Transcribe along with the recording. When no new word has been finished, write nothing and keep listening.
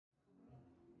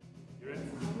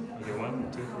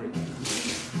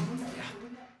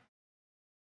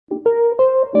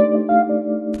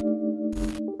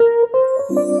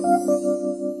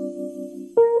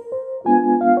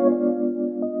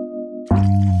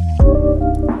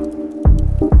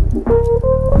Are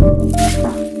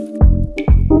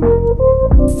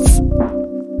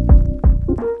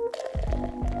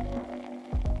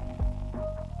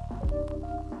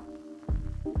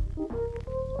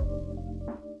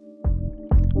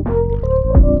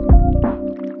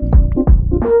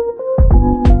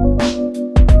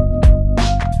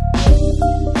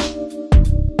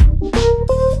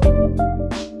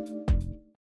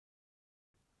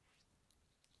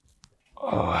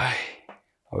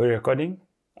we recording?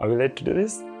 Are we ready to do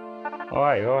this? All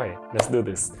right, let's do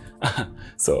this.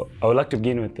 So I would like to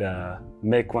begin with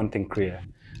make one thing clear.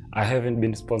 I haven't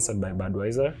been sponsored by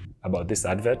Budwiser about this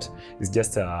advert. It's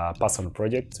just a personal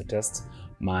project to test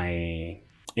my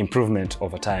improvement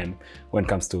over time when it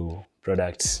comes to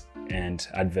product and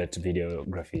advert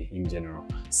videography in general.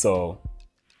 So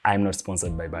I'm not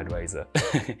sponsored by Budwiser.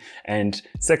 And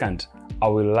second, I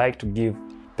would like to give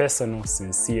personal,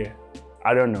 sincere,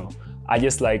 I don't know, I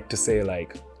just like to say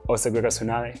like, Osegweka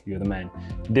Sunare, you're the man.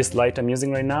 This light I'm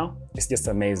using right now is just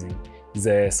amazing.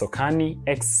 The Sokani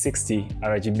X60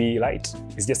 RGB light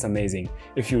is just amazing.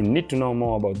 If you need to know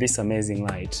more about this amazing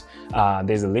light,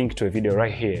 there's a link to a video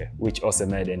right here which also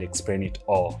made and explain it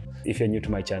all. If you're new to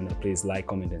my channel, please like,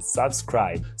 comment and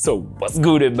subscribe. So what's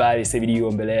good everybody, it's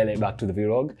Abdallah Mbelele back to the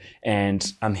vlog,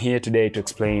 and I'm here today to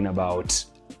explain about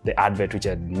the advert which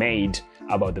I made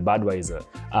about the Budwiser.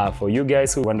 For you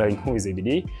guys who are wondering who is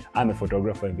ABD, I'm a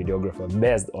photographer and videographer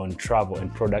based on travel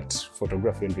and product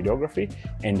photography and videography,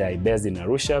 and I based in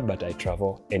Arusha, but I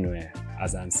travel anywhere.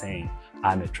 As I'm saying,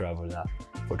 I'm a traveler,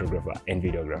 photographer and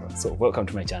videographer. So welcome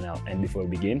to my channel, and before we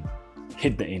begin,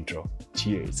 hit the intro.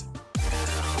 Cheers.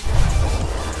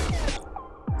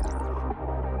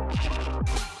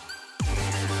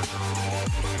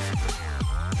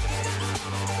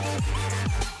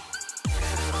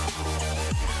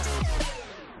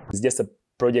 It's just a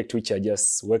project which I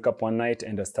just wake up one night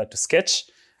and I start to sketch.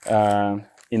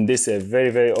 In this very,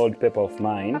 very old paper of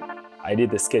mine, I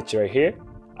did the sketch right here.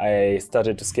 I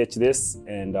started to sketch this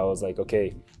and I was like,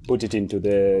 okay, put it into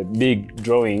the big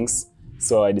drawings.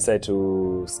 So I decided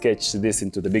to sketch this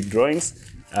into the big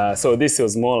drawings. So this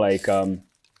was more like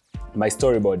my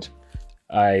storyboard.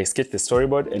 I sketched the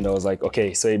storyboard and I was like,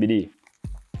 okay, so ABD, you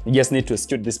just need to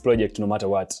execute this project no matter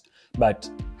what. But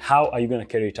how are you gonna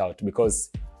carry it out?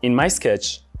 Because in my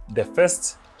sketch, the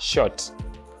first shot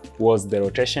was the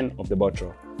rotation of the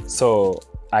bottle. So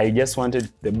I just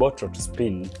wanted the bottle to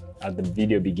spin as the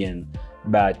video began.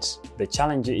 But the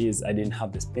challenge is I didn't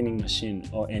have the spinning machine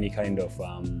or any kind of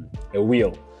a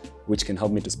wheel which can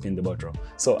help me to spin the bottle.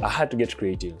 So I had to get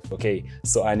creative, okay?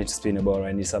 So I need to spin a bottle.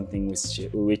 I need something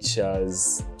which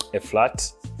has a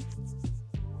flat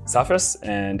surface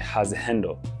and has a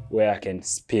handle where I can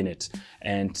spin it.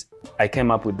 And I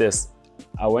came up with this.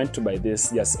 I went to buy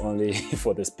this just only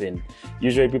for the spin.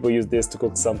 Usually people use this to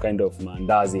cook some kind of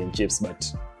mandazi and chips,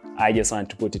 but I just want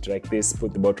to put it like this,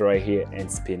 put the bottle right here and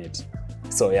spin it.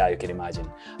 So yeah, you can imagine.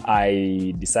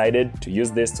 I decided to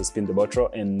use this to spin the bottle,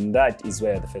 and that is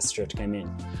where the first shot came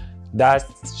in. That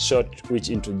shot which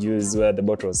introduced where the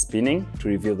bottle was spinning to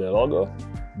reveal the logo,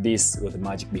 this was the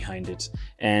magic behind it.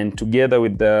 And together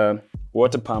with the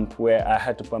water pump, where I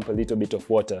had to pump a little bit of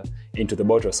water into the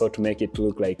bottle so to make it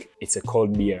look like it's a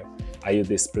cold beer, I used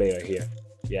this player here.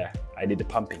 Yeah, I did the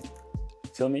pumping.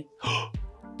 Feel me?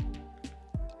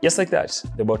 Just like that,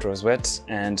 the bottle was wet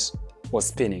and was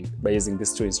spinning by using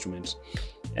these two instruments.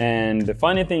 And the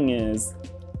funny thing is,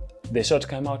 the shot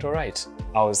came out all right.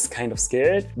 I was kind of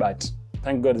scared, but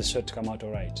thank God the shot came out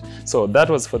all right. So that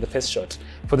was for the first shot.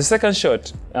 For the second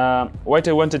shot, what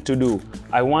I wanted to do,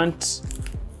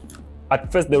 at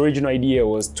first the original idea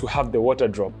was to have the water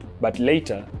drop, but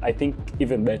later I think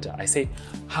even better. I say,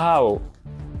 how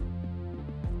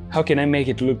can I make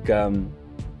it look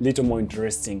little more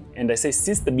interesting? And I say,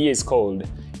 since the beer is cold,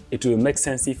 it will make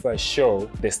sense if I show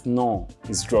the snow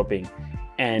is dropping.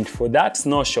 And for that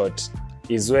snow shot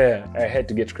is where I had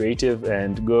to get creative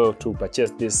and go to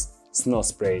purchase this snow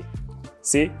spray.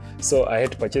 See? So I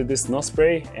had to purchase this snow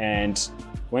spray, and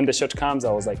when the shot comes,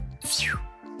 I was like, phew,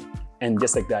 and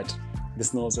just like that, the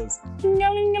snow was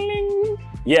ding-a-ling-a-ling.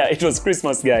 Yeah, it was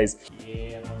Christmas, guys.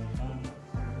 Yeah.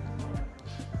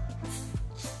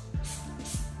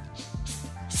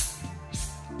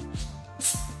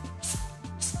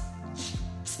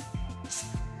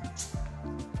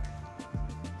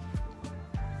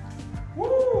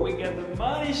 Woo, we got the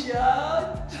money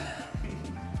shot.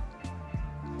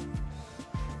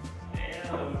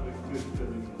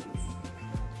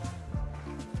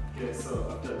 Okay, so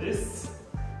after this,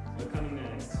 we're coming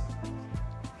next.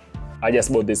 I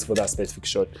just bought this for that specific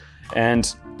shot.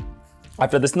 And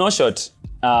after the snow shot,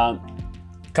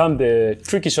 come the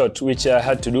tricky shot, which I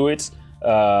had to do it.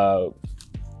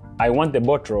 I want the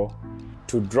bottle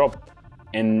to drop,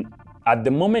 and at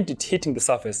the moment it's hitting the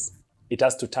surface, it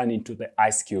has to turn into the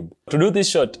ice cube. To do this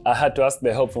shot, I had to ask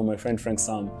the help from my friend Frank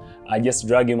Sam. I just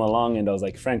dragged him along and I was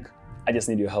like, Frank, I just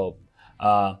need your help.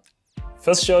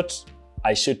 First shot,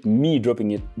 I shoot me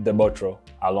dropping the bottle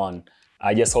alone.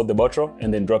 I just hold the bottle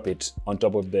and then drop it on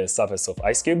top of the surface of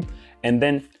ice cube. And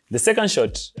then the second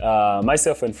shot,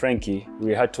 myself and Frankie,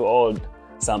 we had to hold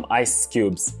some ice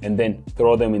cubes and then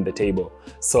throw them in the table.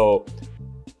 So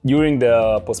during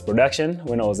the post-production,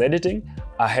 when I was editing,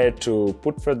 I had to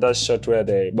put first that shot where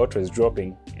the bottle is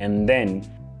dropping and then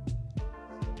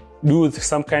do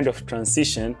some kind of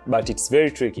transition, but it's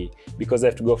very tricky because I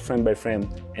have to go frame by frame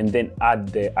and then add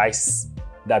the ice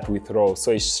that we throw.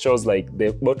 So it shows like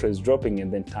the bottle is dropping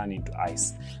and then turn into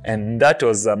ice. And that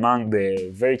was among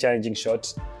the very challenging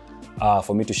shots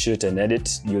for me to shoot and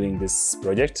edit during this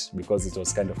project because it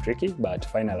was kind of tricky, but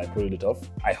finally I pulled it off.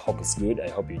 I hope it's good. I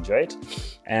hope you enjoy it.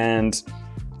 And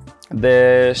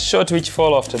the shot which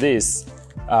followed after this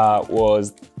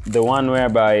was the one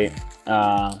whereby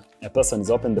a person is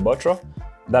opening the bottle.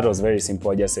 That was very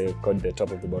simple. I just cut the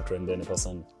top of the bottle and then a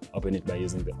person opened it by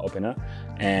using the opener.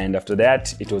 And after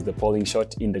that, it was the pouring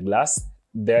shot in the glass.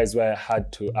 There is where I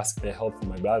had to ask the help from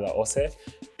my brother Ose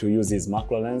to use his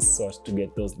macro lens so as to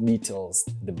get those details,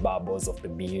 the bubbles of the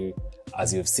beer,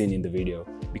 as you've seen in the video,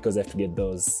 because I have to get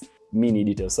those mini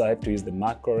details. So I have to use the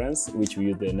macro lens, which we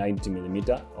use the 90mm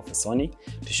of a Sony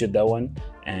to shoot that one,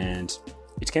 and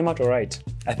it came out all right.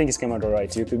 I think it came out all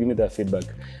right. You could give me that feedback.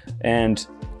 And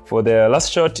for the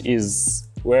last shot is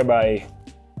whereby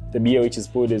the beer which is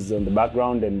put is on the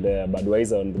background and the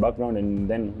Budweiser on the background, and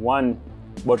then one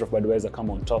bottle of Budweiser come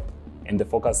on top, and the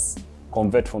focus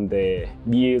convert from the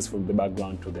beers from the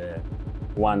background to the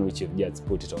one which you've just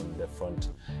put it on the front.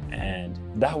 And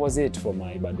that was it for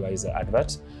my Budweiser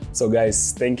advert. So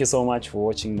guys, thank you so much for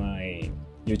watching my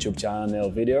YouTube channel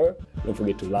video. Don't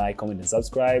forget to like, comment and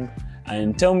subscribe,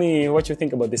 and tell me what you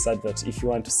think about this advert. If you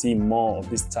want to see more of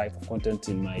this type of content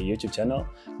in my YouTube channel,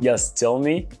 just tell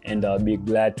me and I'll be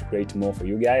glad to create more for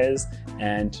you guys,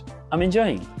 and I'm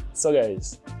enjoying. So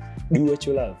guys, do what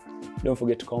you love. Don't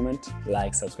forget to comment,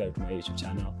 like, subscribe to my YouTube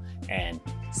channel, and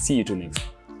see you to the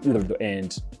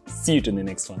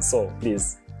next one. So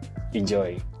please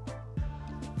enjoy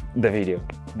the video.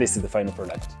 This is the final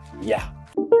product. Yeah.